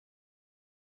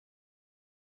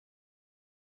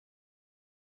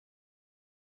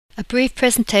A brief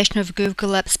presentation of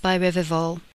Google Apps by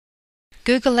Revevol.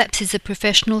 Google Apps is a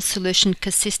professional solution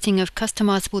consisting of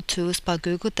customizable tools by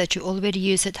Google that you already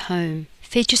use at home.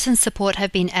 Features and support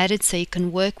have been added so you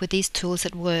can work with these tools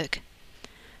at work.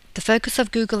 The focus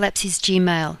of Google Apps is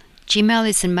Gmail. Gmail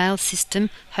is a mail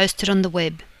system hosted on the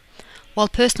web. While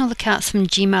personal accounts from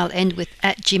Gmail end with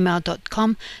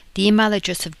 @gmail.com, the email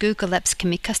address of Google Apps can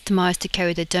be customized to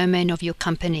carry the domain of your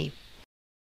company.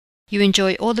 You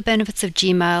enjoy all the benefits of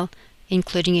Gmail,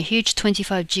 including a huge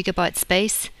 25 GB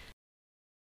space,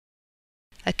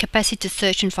 a capacity to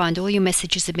search and find all your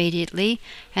messages immediately,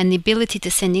 and the ability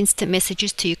to send instant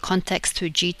messages to your contacts through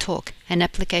Gtalk, an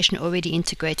application already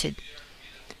integrated.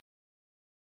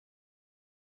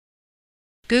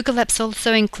 Google Apps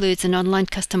also includes an online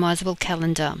customizable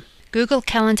calendar. Google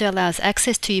Calendar allows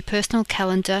access to your personal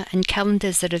calendar and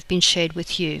calendars that have been shared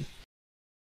with you.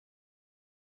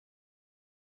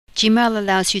 Gmail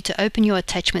allows you to open your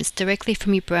attachments directly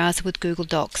from your browser with Google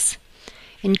Docs.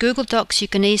 In Google Docs, you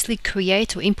can easily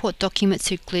create or import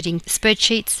documents including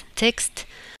spreadsheets, text,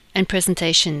 and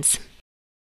presentations.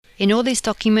 In all these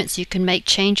documents, you can make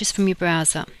changes from your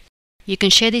browser. You can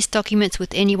share these documents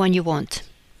with anyone you want.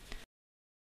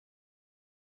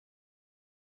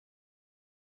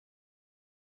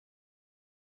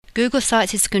 Google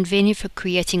Sites is convenient for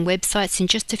creating websites in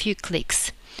just a few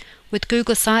clicks. With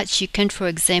Google Sites, you can, for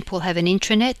example, have an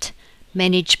intranet,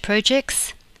 manage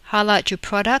projects, highlight your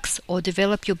products, or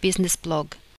develop your business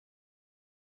blog.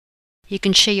 You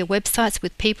can share your websites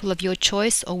with people of your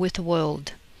choice or with the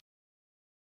world.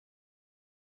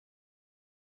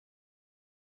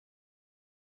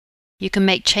 You can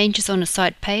make changes on a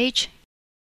site page.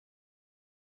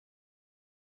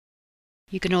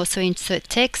 You can also insert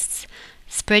texts,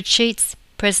 spreadsheets,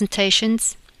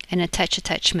 presentations, and attach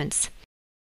attachments.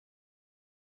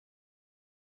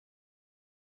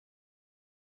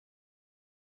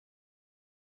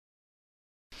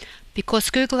 Because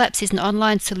Google Apps is an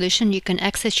online solution, you can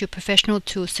access your professional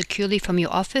tools securely from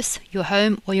your office, your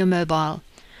home, or your mobile.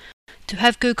 To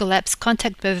have Google Apps,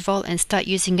 contact Revevol and start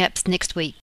using apps next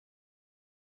week.